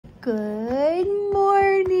Good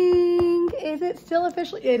morning. Is it still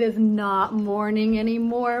officially? It is not morning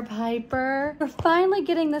anymore, Piper. We're finally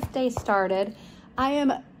getting this day started. I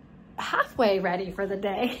am halfway ready for the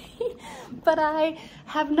day, but I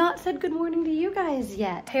have not said good morning to you guys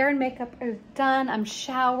yet. Hair and makeup are done. I'm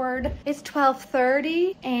showered. It's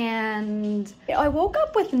 12:30 and I woke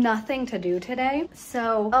up with nothing to do today.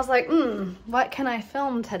 So I was like, what can I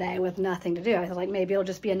film today with nothing to do? I was like, maybe it'll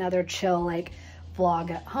just be another chill like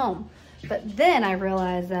vlog at home. But then I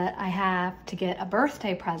realized that I have to get a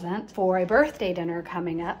birthday present for a birthday dinner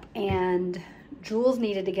coming up, and Jules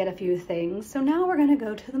needed to get a few things. So now we're gonna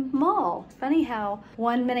go to the mall. It's funny how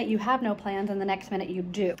one minute you have no plans and the next minute you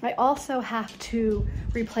do. I also have to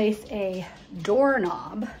replace a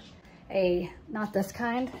doorknob, not this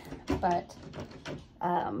kind, but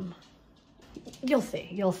you'll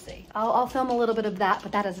see. I'll film a little bit of that,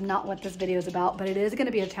 but that is not what this video is about. But it is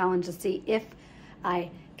gonna be a challenge to see if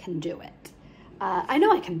I can do it. I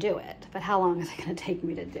know I can do it, but how long is it gonna take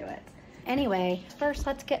me to do it? Anyway, first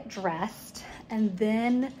let's get dressed and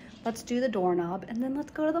then let's do the doorknob and then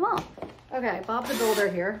let's go to the mall. Okay, Bob the Builder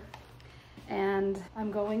here, and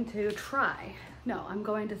I'm going to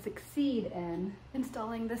succeed in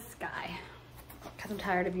installing this guy because I'm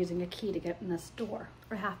tired of using a key to get in this door.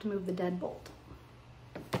 I have to move the deadbolt.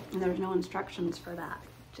 And there's no instructions for that,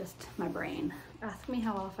 just my brain. Ask me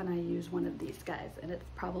how often I use one of these guys, and it's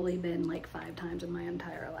probably been like 5 times in my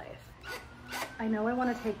entire life. I know I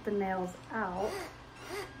want to take the nails out,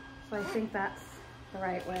 so I think that's the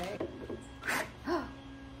right way.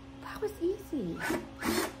 That was easy.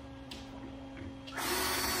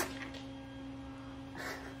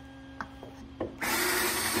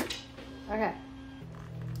 Okay.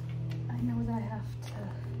 I know that I have to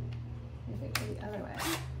maybe go the other way.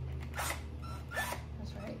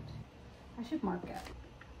 That's right. I should mark it.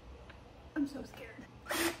 I'm so scared.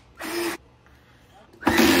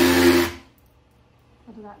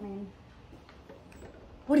 What does that mean?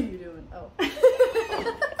 What are you doing? Oh.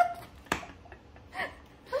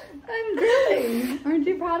 I'm doing. Aren't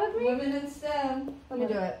you proud of me? Women in STEM. Let me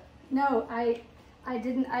do it. No, I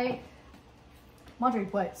didn't. Marjorie,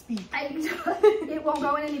 what? Speak. It won't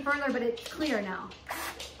go in any further, but it's clear now.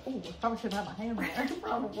 Oh, I probably should have my hand there.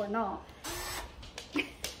 Probably not.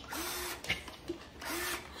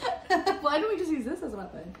 Why don't we just use this as a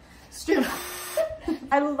weapon? Stupid.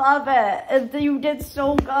 I love it. You did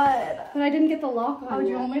so good. But I didn't get the lock on. How would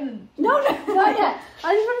you want me to? No, not yet.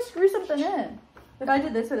 I just want to screw something in. If I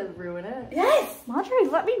did this, it would ruin it. Yes. Marjorie,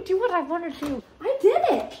 let me do what I want to do. I did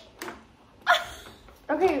it.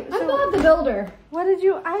 Okay, I'm Bob the Builder. What did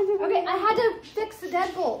you? I didn't. Okay, I had to fix the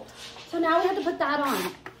deadbolt. So now we have to put that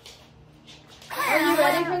on. Are you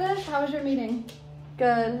ready for this? How was your meeting?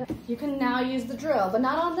 Good. You can now use the drill, but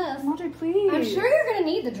not on this. Marjorie, please. I'm sure you're gonna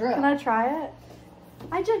need the drill. Can I try it?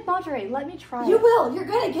 Marjorie, let me try You it. will. You're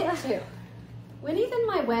gonna get to. When he's in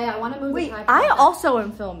my way, I want to move the tripod. I also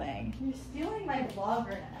am filming. You're stealing my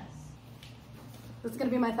vloggerness. This is gonna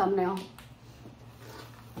be my thumbnail.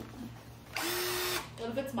 What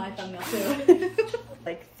if it's my thumbnail too?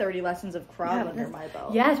 Like 30 lessons of Krav under my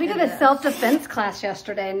belt. Yes, we did a self-defense class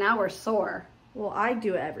yesterday and now we're sore. Well, I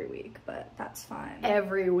do it every week, but that's fine.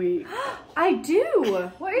 Every week. I do.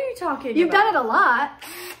 What are you talking You've about? done it a lot.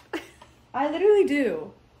 I literally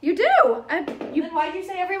do. You do. Then why'd you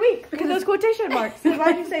say every week? Because those quotation marks.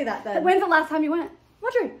 Why'd you say that then? When's the last time you went?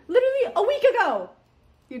 Marjorie, literally a week ago.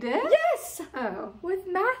 You did? Yes. Oh. With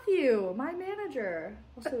Matthew, my manager.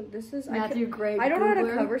 Also, this is Matthew, great. I don't know how to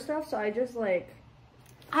Googler. cover stuff, so I just like.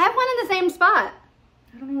 I have one in the same spot.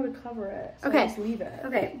 I don't know how to cover it. So Okay. I just leave it.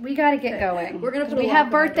 Okay, we gotta get going. We're gonna put We a have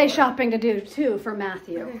lock on my birthday door. shopping to do too for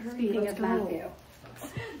Matthew. Okay, hurry, Speaking let's of go. Matthew.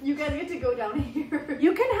 You guys get to go down here.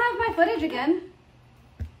 You can have my footage again.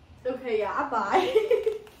 Okay, yeah, bye.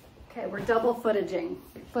 Okay, we're double footaging.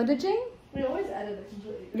 Footaging? We always edit it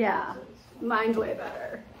completely. Yeah. Mine's way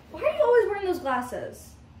better. Why are you always wearing those glasses?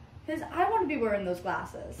 Because I want to be wearing those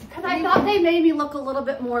glasses. Because I thought they made me look a little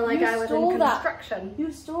bit more like I was in construction.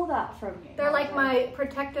 You stole that from me. They're like my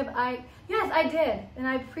protective eye. Yes, I did, and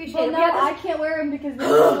I appreciate it. Well, no, I can't wear them because they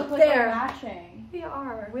don't look like they're matching. We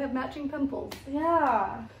are. We have matching pimples.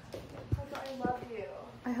 Yeah. I love you.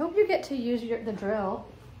 I hope you get to use the drill.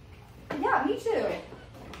 Yeah, me too.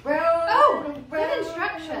 Oh, good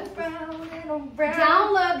instructions.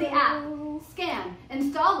 Download the app. Scan.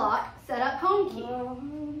 Install lock. Set up home key.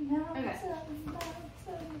 Okay.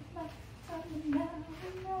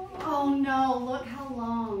 Oh no, look how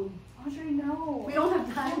long. Audrey, no. We don't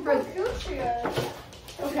have time for this.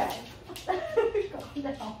 Okay. Calm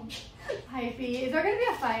down. Hypey. Is there going to be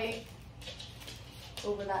a fight?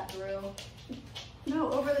 Over that drill.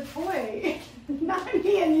 No, over the toy. Not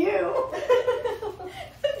me and you.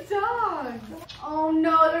 The dog. Oh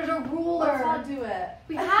no, there's a ruler. Let's not do it.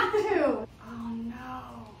 We have to. Oh no.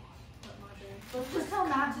 Let's just tell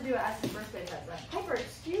Matt to do it as his birthday present. Piper,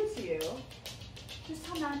 excuse you. Just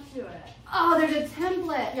tell Matt to do it. Oh, there's a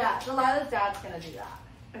template. Yeah, Delilah's dad's gonna do that.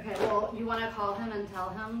 Okay, well, you want to call him and tell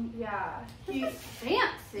him? Yeah. He's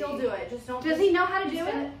fancy. He'll do it. Just don't. Does he know how to do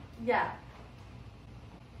it? Yeah.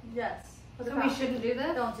 Yes. So we shouldn't do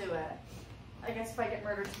this? Don't do it. I guess if I get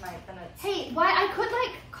murdered tonight, then it's... Hey, why? I could,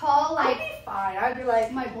 like, call, like... I'd be fine. I'd be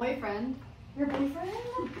like... My boyfriend. Your boyfriend?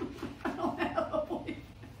 I don't have a boyfriend.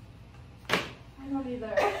 I don't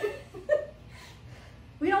either.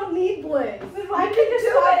 We don't need boys. Then why can't you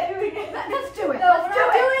stop doing it? Let's do it. No, Let's we're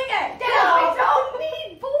not do it. doing it. No, we don't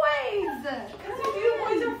need boys. Because we do.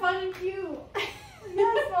 Boys are fun and cute.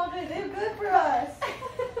 Yes, Mildred, they're good for us.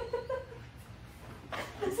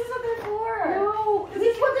 This is what they're for. No,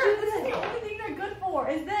 This is the only thing they're good for,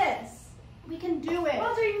 is this. We can do it.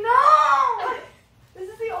 Mildred, no! This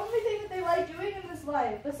is the only thing that they like doing in this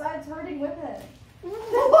life, besides hurting women.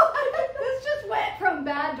 This just went from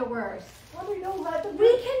bad to worse. Mildred, don't let them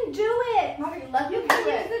We can do it. Mildred, let them You do can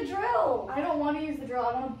it. use the drill. I don't want to use the drill.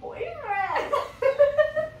 I want a boyfriend.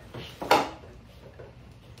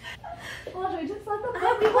 Audrey, just let the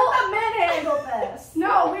men handle this.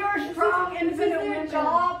 No, we are strong, This is independent their women.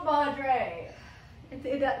 job, Audrey.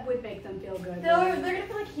 That would make them feel good. They're gonna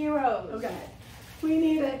feel like heroes. Okay. We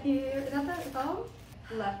need a hero. Is that the phone?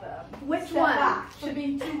 Let them. Which Step one? back. Should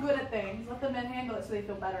be too good at things. Let the men handle it so they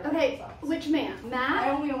feel better about Okay, themselves. which man? I Matt?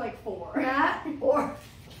 only know like 4. Matt? Or?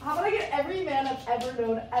 How about I get every man I've ever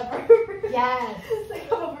known ever? Yes. They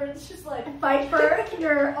come over and it's just like Fight for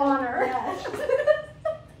your honor. yes.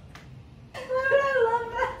 Why would I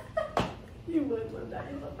love that? You would love that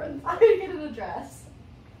as a friend. I'm gonna get an address.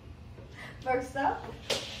 First up.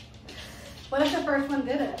 What if the first one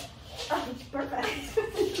did it? Oh, it's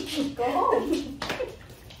perfect. Go home.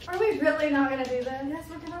 Are we really not gonna do this? Yes,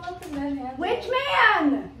 we're gonna let the men handle Which it.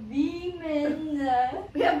 man? The men.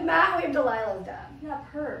 We have Matt, we have Delilah's dad. Not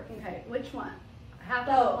her. Okay, which one? Have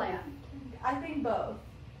Both. a plan. I think both.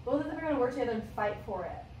 Both of them are gonna work together and fight for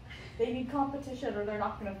it. They need competition or they're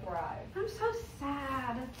not gonna thrive. I'm so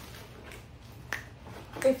sad.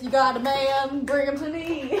 If you got a man, bring him to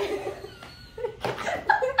me.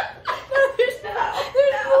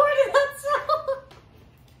 There's more to that song.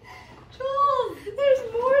 Jules,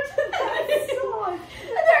 there's more to that song.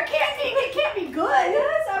 It can't be good.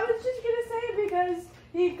 Yes, I was just gonna say it because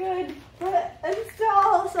he could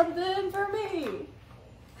install something for me.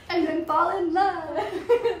 And then fall in love.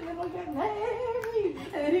 And then we'll get married.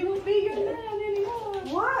 And he won't be your man anymore.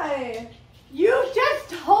 Why? You just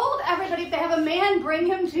told everybody if they have a man, bring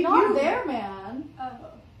him to Not you. their man. Oh,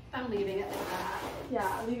 I'm leaving it like that.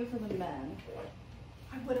 Yeah, leave it for the men.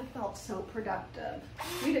 I would have felt so productive.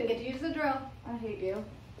 We didn't get to use the drill. I hate you.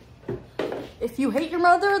 If you hate your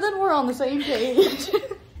mother, then we're on the same page.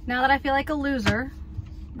 Now that I feel like a loser,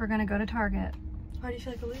 we're gonna go to Target. Why do you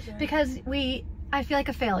feel like a loser? Because I feel like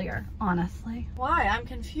a failure, honestly. Why? I'm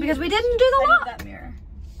confused. Because we didn't do the I lock. need that mirror.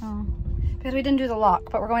 Oh, because we didn't do the lock,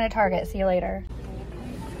 but we're going to Target. See you later.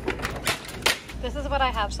 This is what I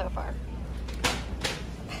have so far.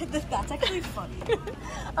 That's actually funny.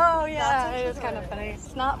 Oh yeah, That's it is kind of funny.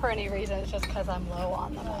 It's not for any reason, it's just because I'm low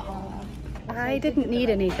on them at home. I didn't need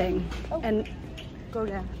anything. And Go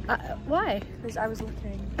down. why? Because I was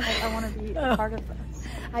looking. I want to be a part of this.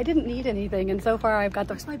 I didn't need anything, and so far I've got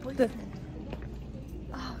the... Where's my boyfriend?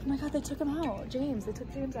 Oh my god, they took him out. James, they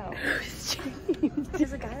took James out.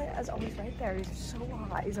 There's a guy that's always right there. He's so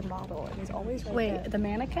hot. He's a model, and he's always right there. Wait, the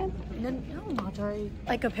mannequin? No, Marjorie.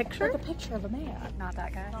 Like a picture? Like a picture of a man. Not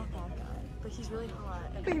that guy. Not that guy. But he's really hot.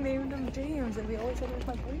 And we named him James, and we always said he was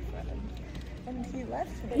my boyfriend. And he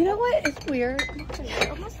left me. You know what? It's weird.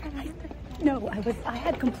 Marjorie, No, I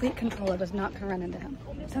had complete control. I was not gonna run into him.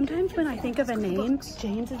 Sometimes when I think of a name,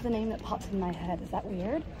 James is the name that pops in my head. Is that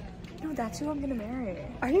weird? no, that's who I'm gonna marry.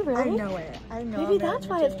 Are you really? I know it. I know. Maybe I'm that's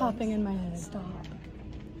why marrying it's popping James. in my head. Stop.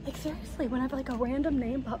 Like seriously, whenever like a random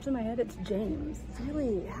name pops in my head, it's James.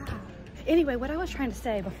 Really? Yeah. Anyway, what I was trying to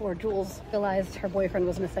say before Jules realized her boyfriend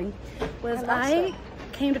was missing was I I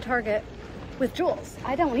came to Target with Jules.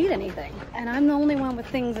 I don't need anything, and I'm the only one with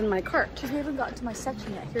things in my cart. Because we haven't gotten to my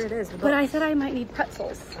section yet. Here it is. But I said I might need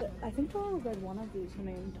pretzels. I think I read one of these.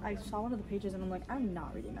 I saw one of the pages and I'm like, I'm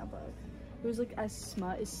not reading that book. It was like as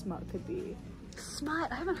smut could be.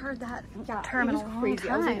 Smut? I haven't heard that Yeah, term in it a was long crazy.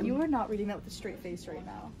 I was like, time. you are not reading that with a straight face right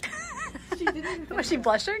now. She didn't even Was she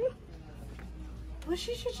blushing? Well,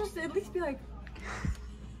 she should just at least be like,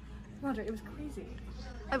 Roger, it was crazy.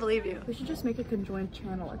 I believe you. We should just make a conjoined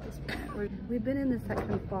channel at this point. We've been in this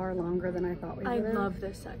section far longer than I thought we would. I love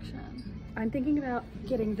this section. I'm thinking about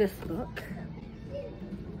getting this book.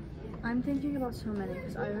 I'm thinking about so many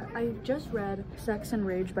because I just read Sex and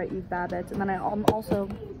Rage by Eve Babbitt, and then I'm also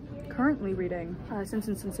currently reading Sense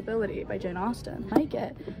and Sensibility by Jane Austen. I like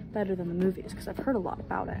it better than the movies because I've heard a lot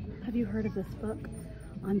about it. Have you heard of this book?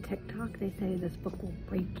 On TikTok, they say this book will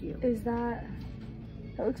break you. Is that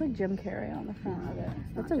looks like Jim Carrey on the front of it.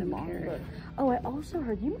 That's a long book. Oh, I also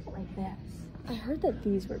heard, you might like this. I heard that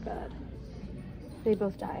these were good. They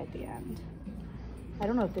both die at the end. I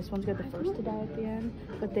don't know if this one's good, the first to die at the end,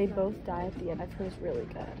 but they both die at the end. I've heard it's really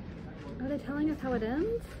good. Are they telling us how it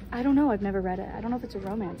ends? I don't know. I've never read it. I don't know if it's a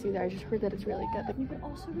romance either. I just heard that it's really good. You could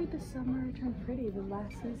also read The Summer I Turned Pretty, the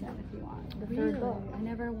last season, if you want. The third book. I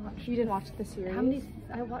never watched. You didn't watch the series? How many?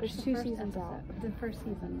 I watched There's the 2 first seasons episode, out. the first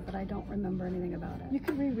season, but I don't remember anything about it. You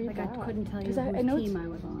could reread like that. I couldn't tell you whose I know team I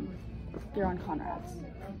was on. You're on Conrad's.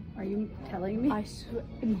 Are you telling me? I swear,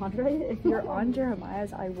 Madre, if you're on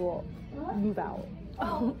Jeremiah's, I will move out.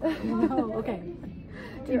 Oh, no, okay.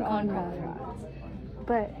 You're on Conrad's.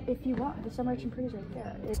 But if you want, The Summer I Turned Pretty is right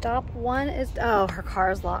there. Stop one is, oh, her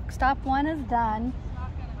car's locked. Stop one is done.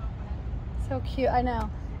 So cute, I know.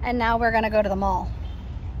 And now we're gonna go to the mall.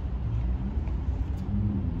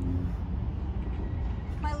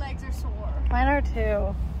 My legs are sore. Mine are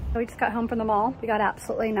too. We just got home from the mall. We got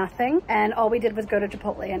absolutely nothing. And all we did was go to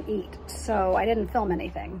Chipotle and eat. So I didn't film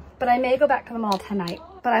anything. But I may go back to the mall tonight.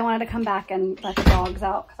 But I wanted to come back and let the dogs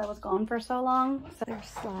out because I was gone for so long. So there's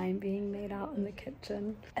slime being made out in the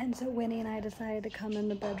kitchen. And so Winnie and I decided to come in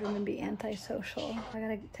the bedroom and be antisocial. I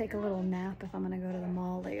gotta take a little nap if I'm gonna go to the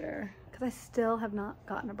mall later. Because I still have not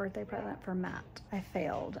gotten a birthday present for Matt. I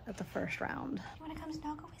failed at the first round. You wanna come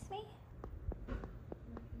snuggle with me?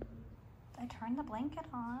 I turned the blanket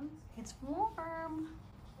on. It's warm.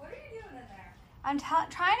 What are you doing in there? I'm trying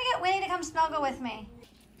to get Winnie to come snuggle with me.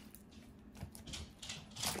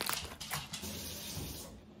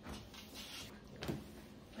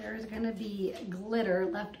 There's gonna be glitter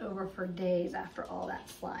left over for days after all that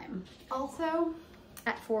slime. Also,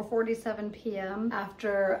 at 4:47 p.m.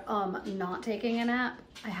 after not taking a nap,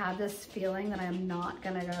 I have this feeling that I'm not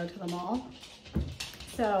gonna go to the mall.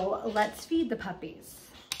 So let's feed the puppies.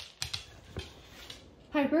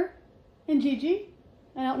 Piper and Gigi.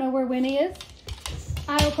 I don't know where Winnie is.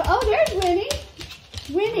 I will put, oh, there's Winnie.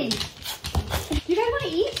 Winnie, do you guys want to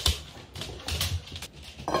eat?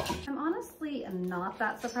 I'm honestly not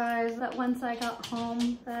that surprised that once I got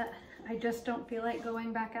home that I just don't feel like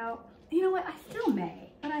going back out. You know what, I still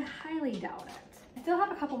may, but I highly doubt it. I still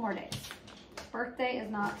have a couple more days. Birthday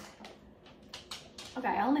is not, okay,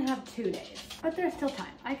 I only have 2 days, but there's still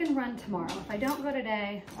time. I can run tomorrow. If I don't go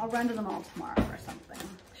today, I'll run to the mall tomorrow or something.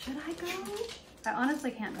 Should I go? I honestly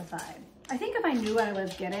can't decide. I think if I knew what I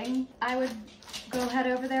was getting, I would go head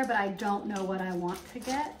over there, but I don't know what I want to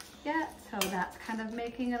get yet. So that's kind of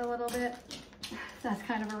making it a little bit, that's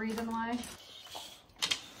kind of a reason why.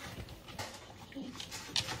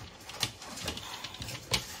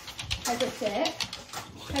 Piper, sit.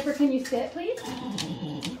 Piper, can you sit, please?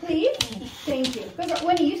 Please? Thank you. Good girl.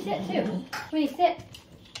 Winnie, you sit too. Winnie, sit.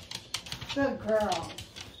 Good girl.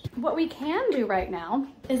 What we can do right now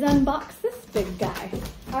is unbox this big guy.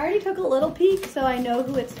 I already took a little peek, so I know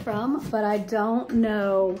who it's from, but I don't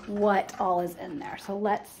know what all is in there. So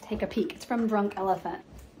let's take a peek. It's from Drunk Elephant.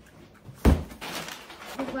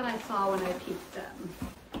 This is what I saw when I peeked in.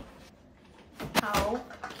 How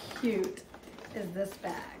cute is this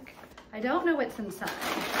bag? I don't know what's inside.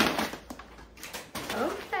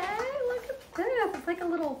 Okay, look at this. It's like a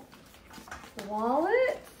little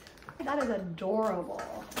wallet. That is adorable.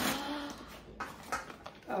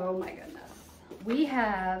 Oh my goodness. We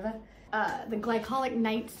have the glycolic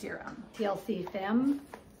night serum, TLC Femme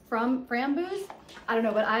from Framboos. I don't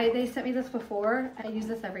know, but they sent me this before. I use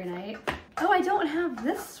this every night. Oh, I don't have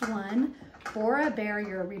this one. Bora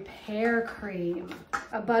Barrier Repair Cream,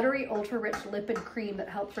 a buttery, ultra-rich lipid cream that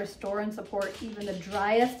helps restore and support even the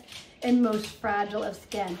driest and most fragile of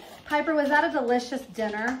skin. Piper, was that a delicious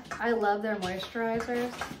dinner? I love their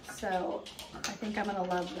moisturizers, so I think I'm gonna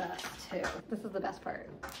love that too. This is the best part.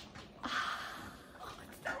 Oh,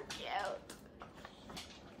 it's so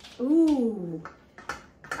cute. Ooh,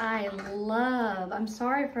 I'm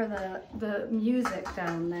sorry for the music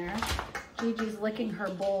down there. Gigi's licking her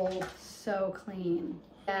bowl so clean.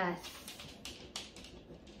 Yes.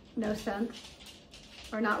 No scent,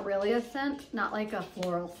 or not really a scent, not like a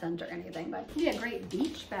floral scent or anything, but it'd be a great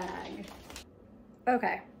beach bag.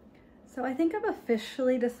 Okay, so I think I've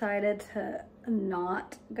officially decided to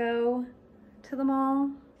not go to the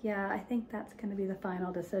mall. yeah, I think that's gonna be the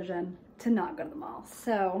final decision to not go to the mall.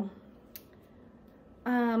 So,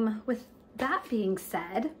 with that being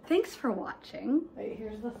said, thanks for watching. Wait,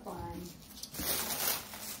 here's the slime.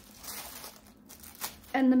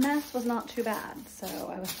 And the mess was not too bad, so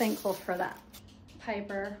I was thankful for that.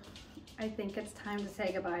 Piper, I think it's time to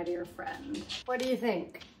say goodbye to your friend. What do you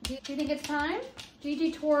think? Do you think it's time?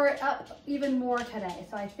 Gigi tore it up even more today,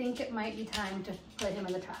 so I think it might be time to put him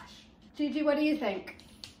in the trash. Gigi, what do you think?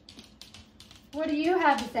 What do you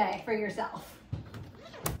have to say for yourself?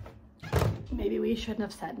 Maybe we shouldn't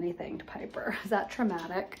have said anything to Piper. Is that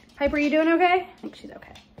traumatic? Piper, you doing okay? I think she's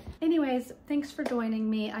okay. Anyways, thanks for joining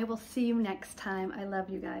me. I will see you next time. I love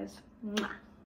you guys. Mwah.